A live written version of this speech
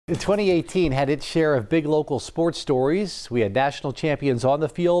2018 had its share of big local sports stories. We had national champions on the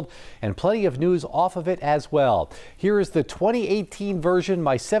field and plenty of news off of it as well. Here is the 2018 version,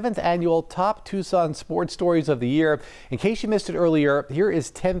 my 7th annual Top Tucson Sports Stories of the Year. In case you missed it earlier, here is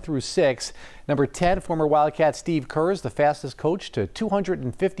 10 through 6. Number 10, former Wildcat Steve Kerr is the fastest coach to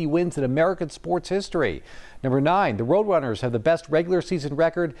 250 wins in American sports history. Number 9, the Roadrunners have the best regular season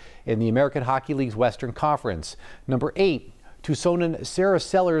record in the American Hockey League's Western Conference. Number 8, Tucsonan Sarah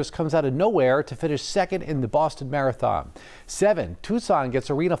Sellers comes out of nowhere to finish second in the Boston Marathon. 7, Tucson gets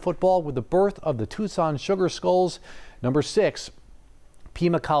arena football with the birth of the Tucson Sugar Skulls. Number 6,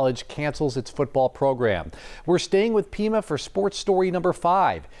 Pima College cancels its football program. We're staying with Pima for sports story number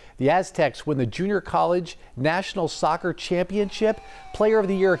 5. The Aztecs win the Junior College National Soccer Championship. Player of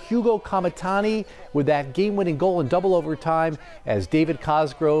the Year Hugo Kamatani with that game-winning goal in double overtime as David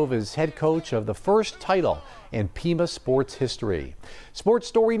Cosgrove is head coach of the first title in Pima sports history. Sports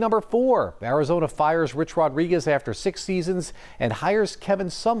story number 4. Arizona fires Rich Rodriguez after 6 seasons and hires Kevin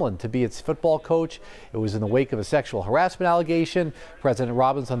Sumlin to be its football coach. It was in the wake of a sexual harassment allegation. President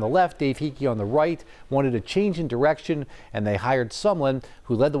Robbins on the left, Dave Hickey on the right wanted a change in direction, and they hired Sumlin,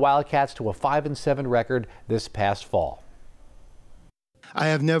 who led the Wildcats to a 5-7 record this past fall. I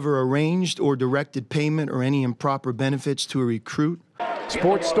have never arranged or directed payment or any improper benefits to a recruit.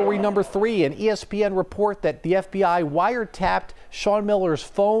 Sports story number 3, an ESPN report that the FBI wiretapped Sean Miller's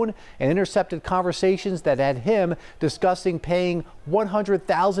phone and intercepted conversations that had him discussing paying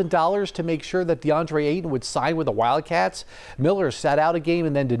 $100,000 to make sure that DeAndre Ayton would sign with the Wildcats. Miller sat out a game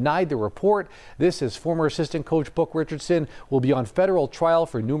and then denied the report. This, as former assistant coach Book Richardson will be on federal trial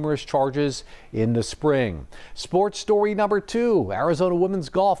for numerous charges in the spring. Sports story number 2, Arizona women's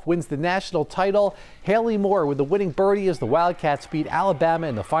golf wins the national title. Haley Moore with the winning birdie as the Wildcats beat Alabama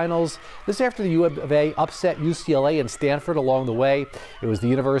in the finals. This after the U of A upset UCLA and Stanford along the way. It was the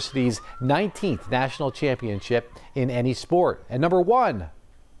university's 19th national championship in any sport. And number 1.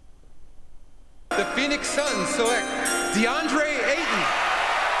 The Phoenix Suns select DeAndre Ayton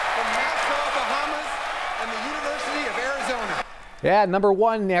from Nassau, Bahamas and the University of Arizona. Yeah, number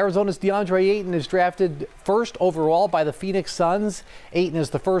 1, Arizona's DeAndre Ayton is drafted first overall by the Phoenix Suns. Ayton is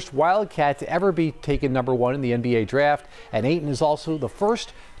the first Wildcat to ever be taken number 1 in the NBA draft, and Ayton is also the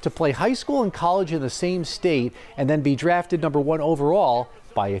first to play high school and college in the same state and then be drafted number 1 overall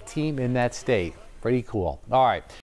by a team in that state. Pretty cool. All right.